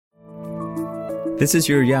This is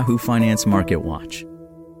your Yahoo Finance Market Watch.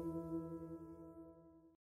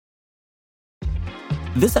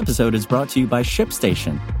 This episode is brought to you by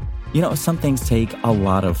ShipStation. You know, some things take a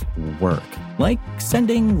lot of work, like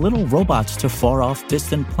sending little robots to far-off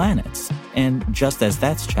distant planets. And just as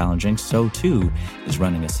that's challenging, so too is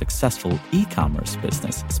running a successful e-commerce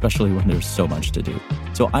business, especially when there's so much to do.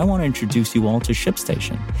 So I want to introduce you all to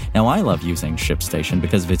ShipStation. Now, I love using ShipStation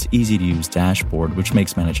because of its easy-to-use dashboard, which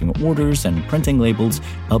makes managing orders and printing labels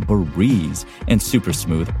a breeze and super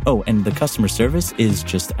smooth. Oh, and the customer service is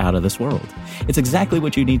just out of this world. It's exactly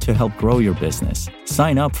what you need to help grow your business.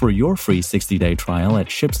 Sign up for your free 60-day trial at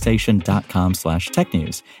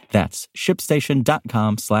shipstation.com/technews. That's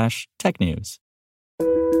shipstation.com/technews.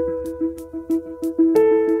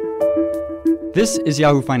 This is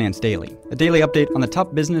Yahoo Finance Daily, a daily update on the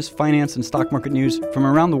top business, finance, and stock market news from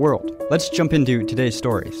around the world. Let's jump into today's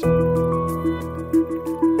stories.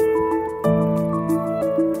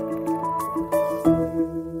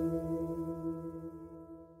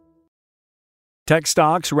 Tech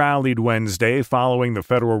stocks rallied Wednesday following the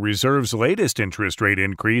Federal Reserve's latest interest rate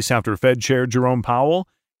increase after Fed Chair Jerome Powell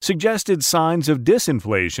suggested signs of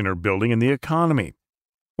disinflation are building in the economy.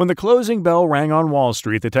 When the closing bell rang on Wall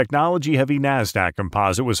Street, the technology-heavy NASDAQ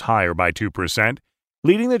composite was higher by 2%,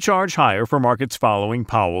 leading the charge higher for markets following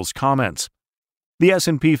Powell's comments. The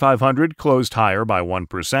S&P 500 closed higher by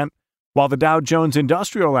 1%, while the Dow Jones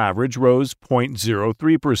Industrial Average rose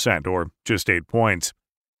 0.03%, or just 8 points.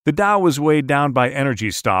 The Dow was weighed down by energy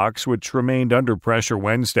stocks, which remained under pressure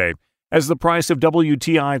Wednesday, as the price of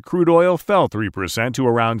WTI crude oil fell 3% to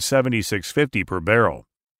around $76.50 per barrel.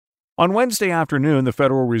 On Wednesday afternoon, the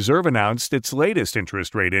Federal Reserve announced its latest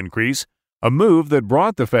interest rate increase, a move that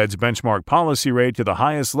brought the Fed's benchmark policy rate to the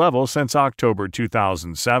highest level since October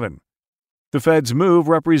 2007. The Fed's move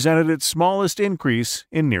represented its smallest increase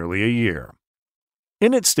in nearly a year.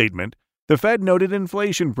 In its statement, the Fed noted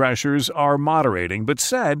inflation pressures are moderating, but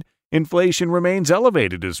said inflation remains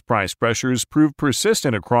elevated as price pressures prove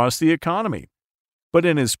persistent across the economy. But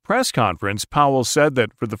in his press conference, Powell said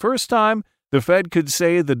that for the first time, the Fed could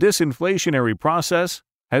say the disinflationary process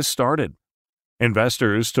has started.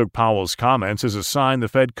 Investors took Powell's comments as a sign the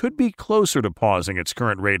Fed could be closer to pausing its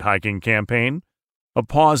current rate hiking campaign. A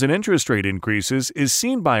pause in interest rate increases is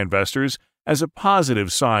seen by investors as a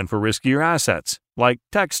positive sign for riskier assets, like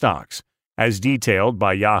tech stocks, as detailed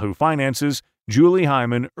by Yahoo Finance's Julie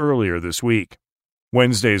Hyman earlier this week.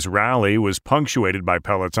 Wednesday's rally was punctuated by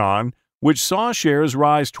Peloton, which saw shares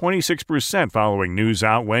rise 26% following news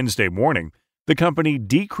out Wednesday morning. The company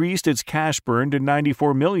decreased its cash burn to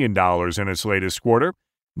 $94 million in its latest quarter,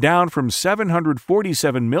 down from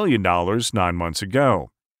 $747 million 9 months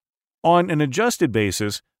ago. On an adjusted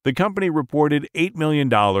basis, the company reported $8 million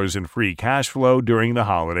in free cash flow during the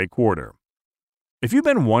holiday quarter. If you've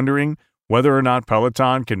been wondering whether or not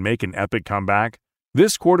Peloton can make an epic comeback,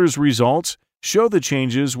 this quarter's results show the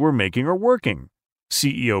changes we're making are working,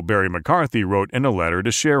 CEO Barry McCarthy wrote in a letter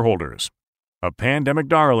to shareholders. A pandemic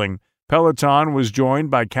darling, Peloton was joined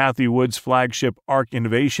by Cathie Wood's flagship ARK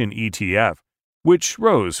Innovation ETF, which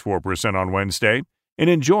rose 4% on Wednesday and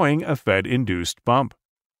enjoying a Fed-induced bump.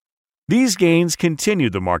 These gains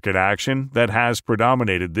continued the market action that has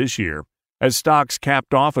predominated this year, as stocks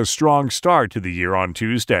capped off a strong start to the year on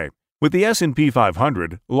Tuesday, with the S&P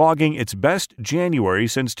 500 logging its best January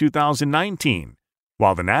since 2019,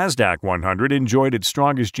 while the NASDAQ 100 enjoyed its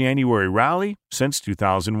strongest January rally since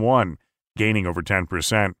 2001, gaining over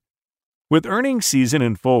 10%. With earnings season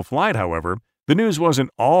in full flight, however, the news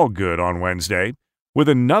wasn't all good on Wednesday, with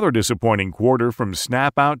another disappointing quarter from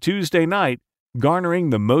Snap out Tuesday night garnering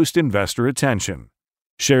the most investor attention.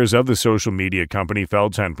 Shares of the social media company fell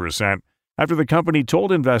 10%, after the company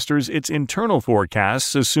told investors its internal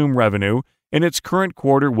forecasts assume revenue in its current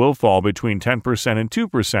quarter will fall between 10% and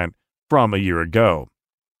 2% from a year ago.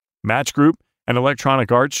 Match Group and Electronic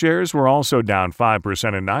Arts shares were also down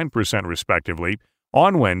 5% and 9% respectively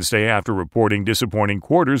on Wednesday after reporting disappointing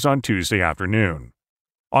quarters on Tuesday afternoon.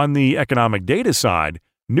 On the economic data side,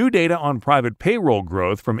 new data on private payroll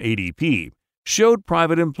growth from ADP showed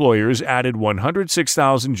private employers added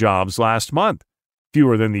 106,000 jobs last month,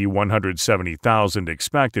 fewer than the 170,000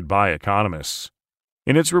 expected by economists.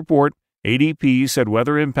 In its report, ADP said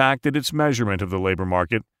weather impacted its measurement of the labor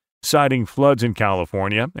market, citing floods in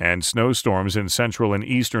California and snowstorms in central and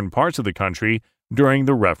eastern parts of the country during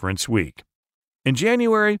the reference week. In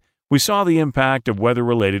January, we saw the impact of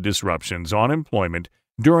weather-related disruptions on employment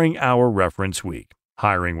during our reference week.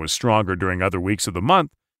 Hiring was stronger during other weeks of the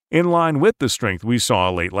month, in line with the strength we saw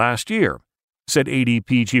late last year, said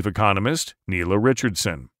ADP chief economist Neela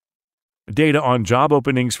Richardson. Data on job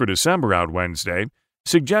openings for December out Wednesday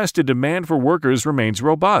suggested demand for workers remains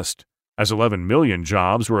robust, as 11 million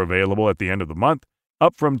jobs were available at the end of the month,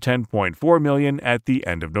 up from 10.4 million at the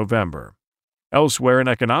end of November. Elsewhere in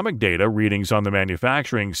economic data, readings on the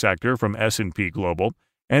manufacturing sector from S&P Global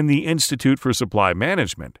and the Institute for Supply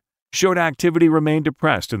Management showed activity remained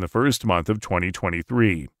depressed in the first month of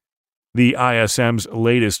 2023. The ISM's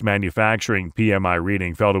latest manufacturing PMI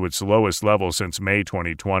reading fell to its lowest level since May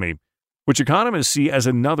 2020, which economists see as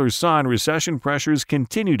another sign recession pressures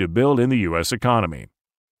continue to build in the U.S. economy.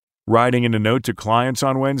 Writing in a note to clients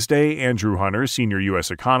on Wednesday, Andrew Hunter, senior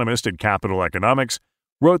U.S. economist at Capital Economics,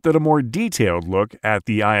 wrote that a more detailed look at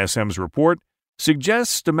the ISM's report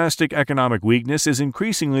suggests domestic economic weakness is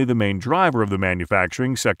increasingly the main driver of the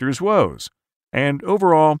manufacturing sector's woes. And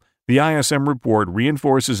overall, the ISM report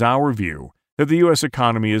reinforces our view that the U.S.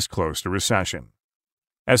 economy is close to recession.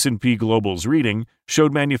 S&P Global's reading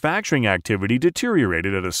showed manufacturing activity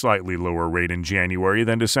deteriorated at a slightly lower rate in January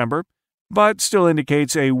than December, but still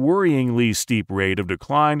indicates a worryingly steep rate of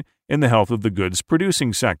decline in the health of the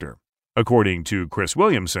goods-producing sector, according to Chris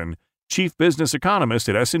Williamson, chief business economist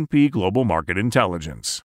at S&P Global Market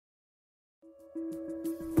Intelligence.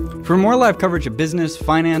 For more live coverage of business,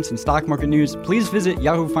 finance, and stock market news, please visit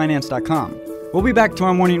yahoofinance.com. We'll be back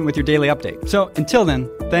tomorrow morning with your daily update. So until then,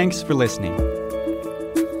 thanks for listening.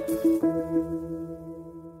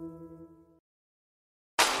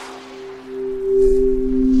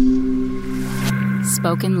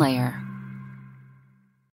 Spoken Layer.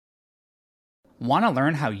 Want to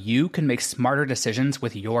learn how you can make smarter decisions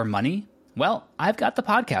with your money? Well, I've got the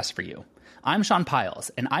podcast for you. I'm Sean Piles,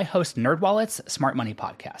 and I host NerdWallet's Smart Money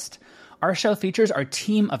Podcast. Our show features our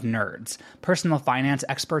team of nerds, personal finance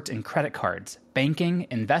experts in credit cards, banking,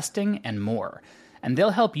 investing, and more. And they'll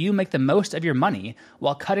help you make the most of your money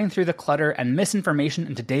while cutting through the clutter and misinformation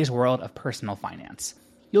in today's world of personal finance.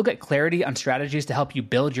 You'll get clarity on strategies to help you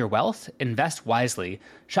build your wealth, invest wisely,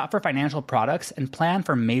 shop for financial products, and plan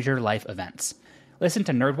for major life events. Listen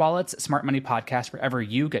to NerdWallet's Smart Money Podcast wherever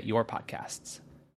you get your podcasts.